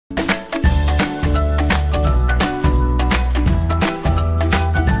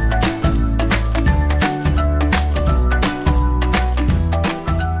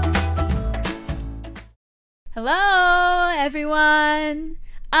everyone!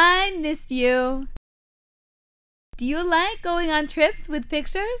 I missed you. Do you like going on trips with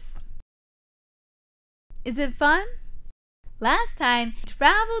pictures? Is it fun? Last time, I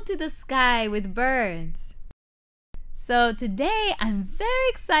traveled to the sky with birds. So today, I'm very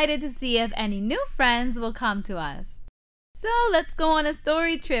excited to see if any new friends will come to us. So let's go on a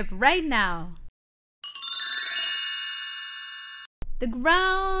story trip right now. The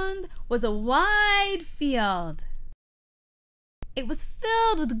ground was a wide field. It was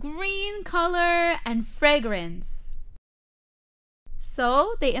filled with green color and fragrance.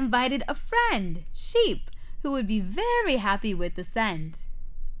 So they invited a friend, Sheep, who would be very happy with the scent.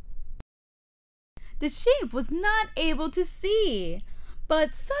 The sheep was not able to see,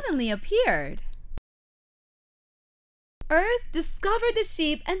 but suddenly appeared. Earth discovered the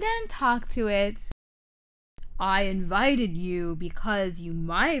sheep and then talked to it. I invited you because you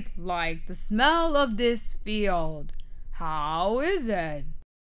might like the smell of this field. How is it?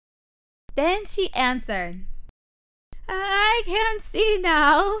 Then she answered, I can't see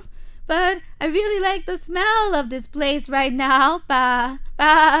now, but I really like the smell of this place right now. Ba.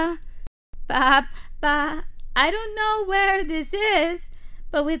 I don't know where this is,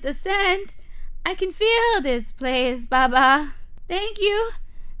 but with the scent, I can feel this place, Baba. Thank you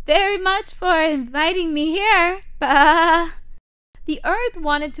very much for inviting me here, Ba. The earth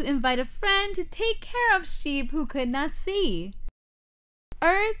wanted to invite a friend to take care of sheep who could not see.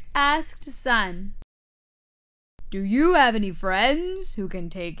 Earth asked Sun, do you have any friends who can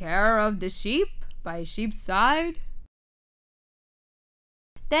take care of the sheep by sheep's side?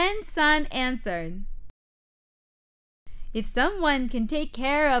 Then Sun answered, if someone can take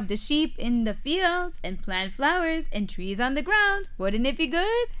care of the sheep in the fields and plant flowers and trees on the ground, wouldn't it be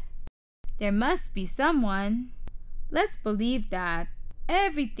good? There must be someone. Let's believe that.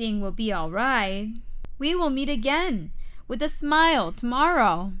 Everything will be all right. We will meet again with a smile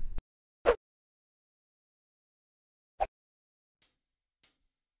tomorrow.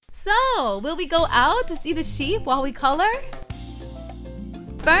 So, will we go out to see the sheep while we color?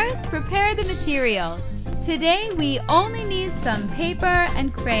 First, prepare the materials. Today, we only need some paper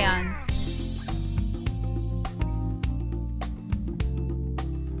and crayons.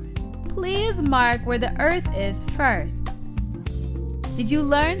 Please mark where the earth is first. Did you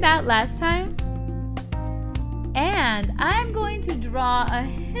learn that last time? And I'm going to draw a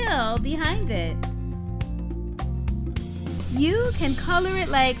hill behind it. You can color it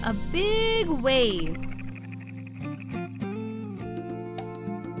like a big wave.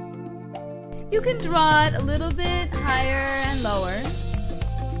 You can draw it a little bit higher and lower.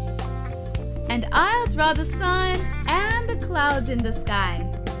 And I'll draw the sun and the clouds in the sky.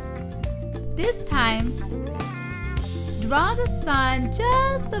 This time, draw the sun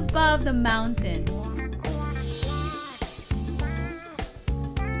just above the mountain.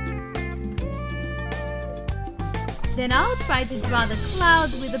 Then I'll try to draw the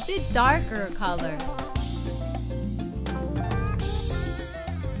clouds with a bit darker colors.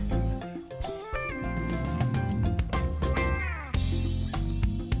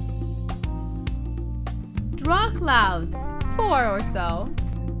 Draw clouds, 4 or so.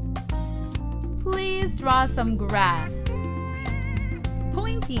 Please draw some grass.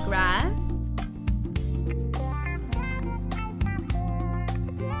 Pointy grass.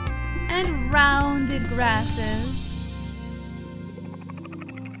 And rounded grasses.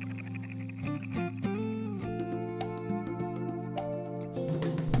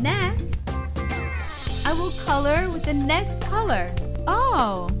 Next, I will color with the next color.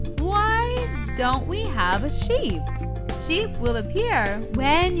 Oh, why don't we have a sheep? Sheep will appear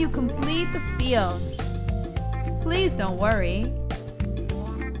when you complete the fields. Please don't worry.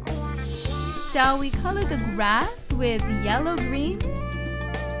 Shall we color the grass with yellow-green?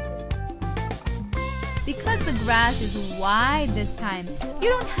 Because the grass is wide this time, you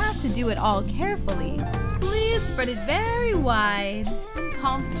don't have to do it all carefully. Please spread it very wide and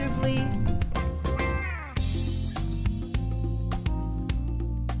comfortably.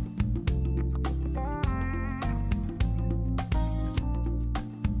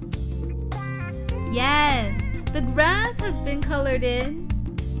 Yes, the grass has been colored in.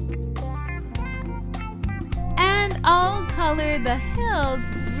 And I'll color the hills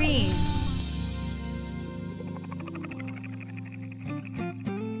green.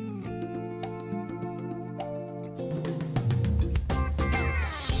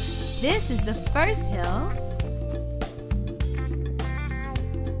 This is the first hill.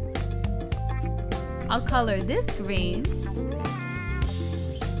 I'll color this green.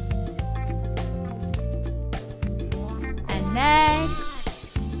 And next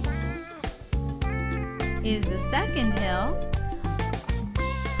is the second hill,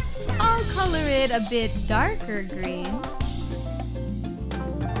 I'll color it a bit darker green.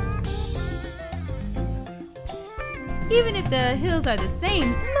 Even if the hills are the same,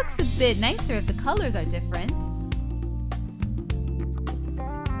 it looks a bit nicer if the colors are different.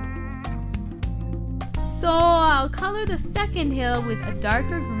 So I'll color the second hill with a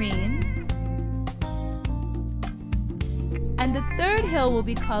darker green. And the third hill will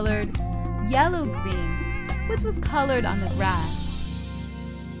be colored yellow-green, which was colored on the grass.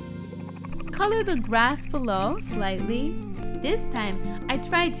 Color the grass below slightly. This time, I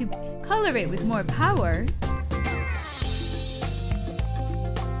tried to color it with more power.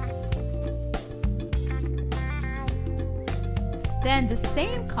 Then the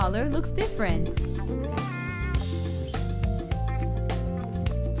same color looks different.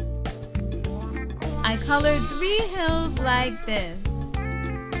 I colored 3 hills like this.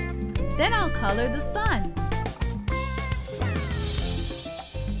 Then I'll color the sun.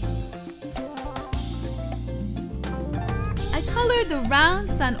 I colored the round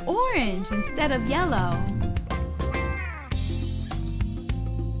sun orange instead of yellow.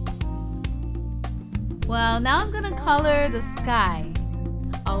 Well, now I'm gonna color the sky.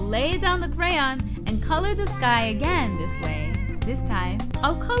 I'll lay down the crayon and color the sky again this way. This time,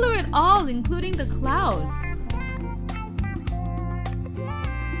 I'll color it all, including the clouds.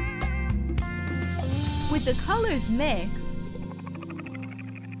 With the colors mixed,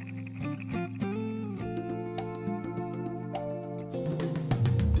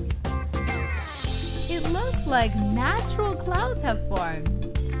 it looks like natural clouds have formed.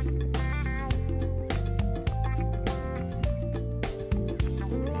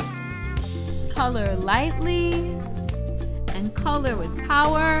 Color lightly and color with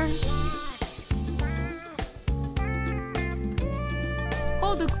power.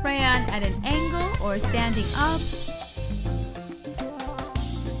 Hold the crayon at an angle or standing up.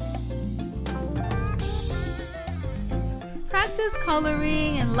 Practice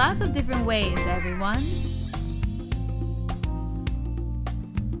coloring in lots of different ways, everyone.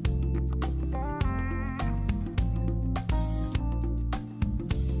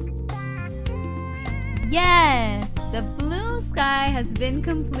 Yes, the blue sky has been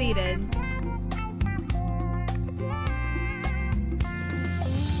completed.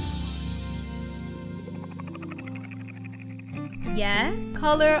 Yes,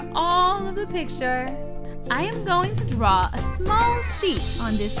 color all of the picture. I am going to draw a small sheet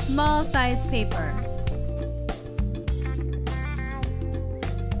on this small sized paper.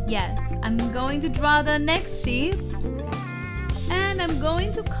 Yes, I'm going to draw the next sheet. And I'm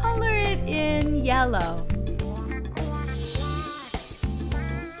going to color it in yellow.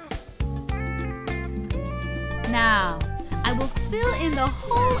 Now, I will fill in the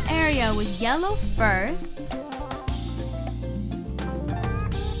whole area with yellow first.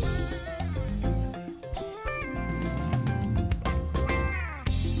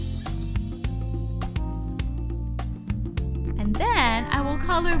 And then I will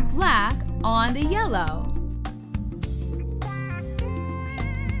color black on the yellow.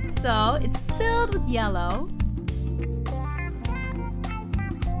 So it's filled with yellow.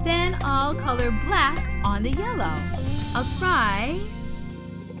 Then I'll color black on the yellow. I'll try.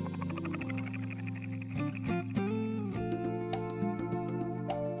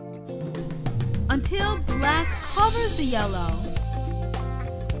 Until black covers the yellow.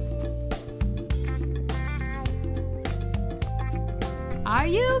 Are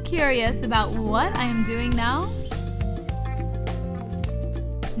you curious about what I'm doing now?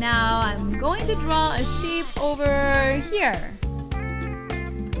 Now I'm going to draw a sheep over here.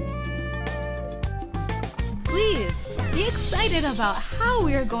 Please be excited about how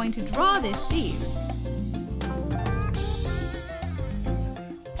we are going to draw this sheep.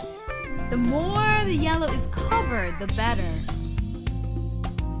 The more the yellow is covered, the better.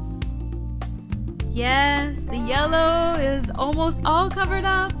 Yes, the yellow is almost all covered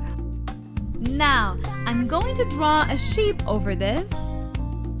up. Now, I'm going to draw a sheep over this.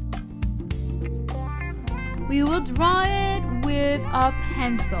 We will draw it with a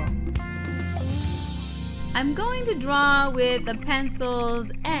pencil. I'm going to draw with the pencil's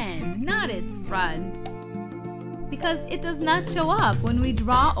end, not its front, because it does not show up when we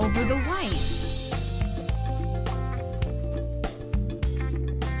draw over the white.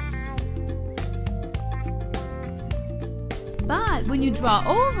 But when you draw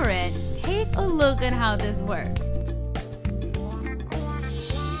over it, take a look at how this works.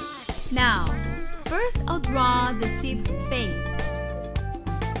 Now, first I'll draw the sheep's face.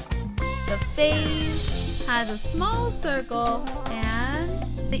 The face has a small circle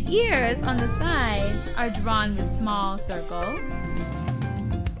and The ears on the sides are drawn with small circles.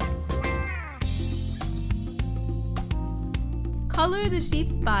 Color the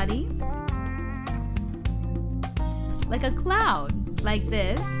sheep's body like a cloud, like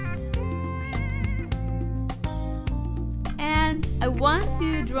this. And I want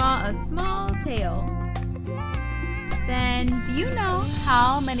to draw a small tail. Then, do you know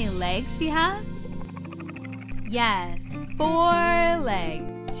how many legs she has? Yes, 4 legs.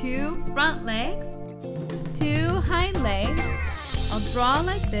 2 front legs, 2 hind legs. I'll draw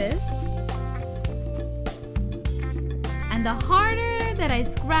like this. And the harder that I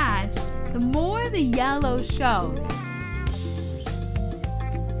scratch, the more the yellow shows.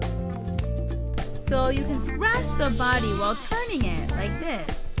 So you can scratch the body while turning it like this.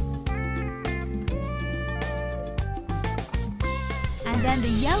 And then the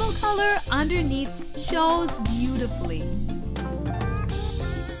yellow color underneath shows beautifully.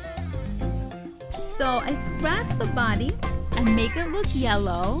 So I scratch the body and make it look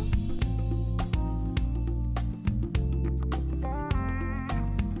yellow.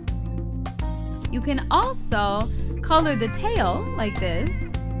 You can also color the tail like this.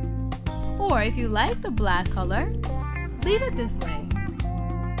 Or if you like the black color, leave it this way.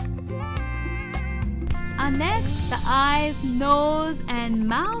 Next, the eyes, nose, and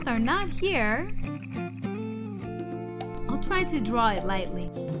mouth are not here. I'll try to draw it lightly.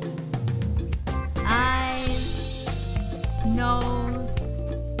 Eyes, nose,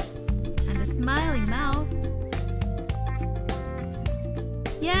 and a smiling mouth.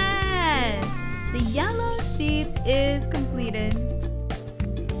 Yes! The yellow sheep is completed.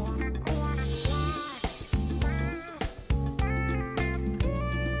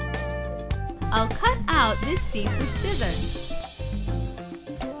 I'll cut out this sheep with scissors.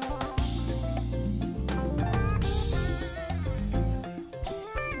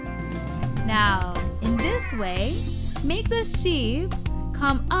 Now, in this way, make the sheep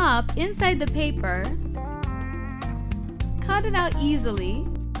come up inside the paper. Cut it out easily.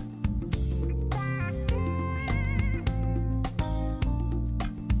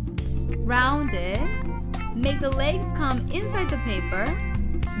 Round it. Make the legs come inside the paper.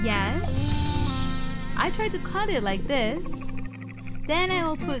 Yes. I try to cut it like this. Then I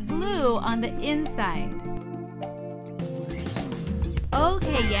will put glue on the inside.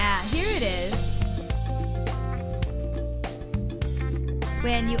 Okay, yeah, here it is.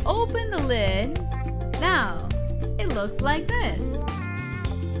 When you open the lid, now it looks like this.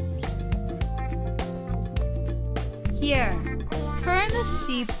 Here, turn the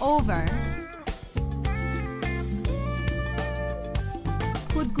sheep over.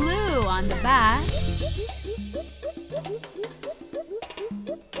 Put glue on the back.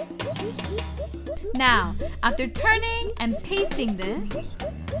 Now, after turning and pasting this,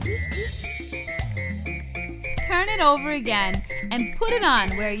 turn it over again and put it on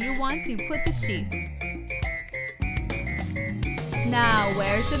where you want to put the sheep. Now,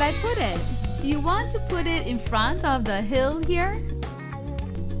 where should I put it? Do you want to put it in front of the hill here?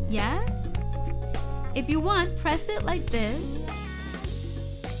 Yes? If you want, press it like this.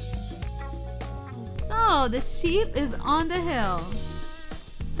 So, the sheep is on the hill.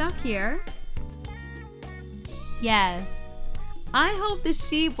 Stuck here. Yes, I hope the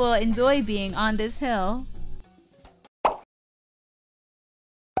sheep will enjoy being on this hill.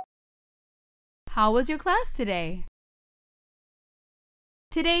 How was your class today?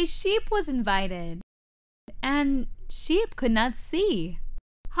 Today, sheep was invited, and sheep could not see.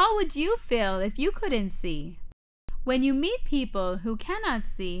 How would you feel if you couldn't see? When you meet people who cannot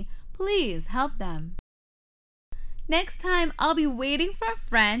see, please help them. Next time, I'll be waiting for a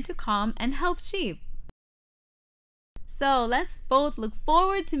friend to come and help sheep. So let's both look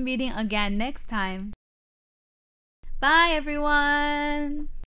forward to meeting again next time. Bye, everyone!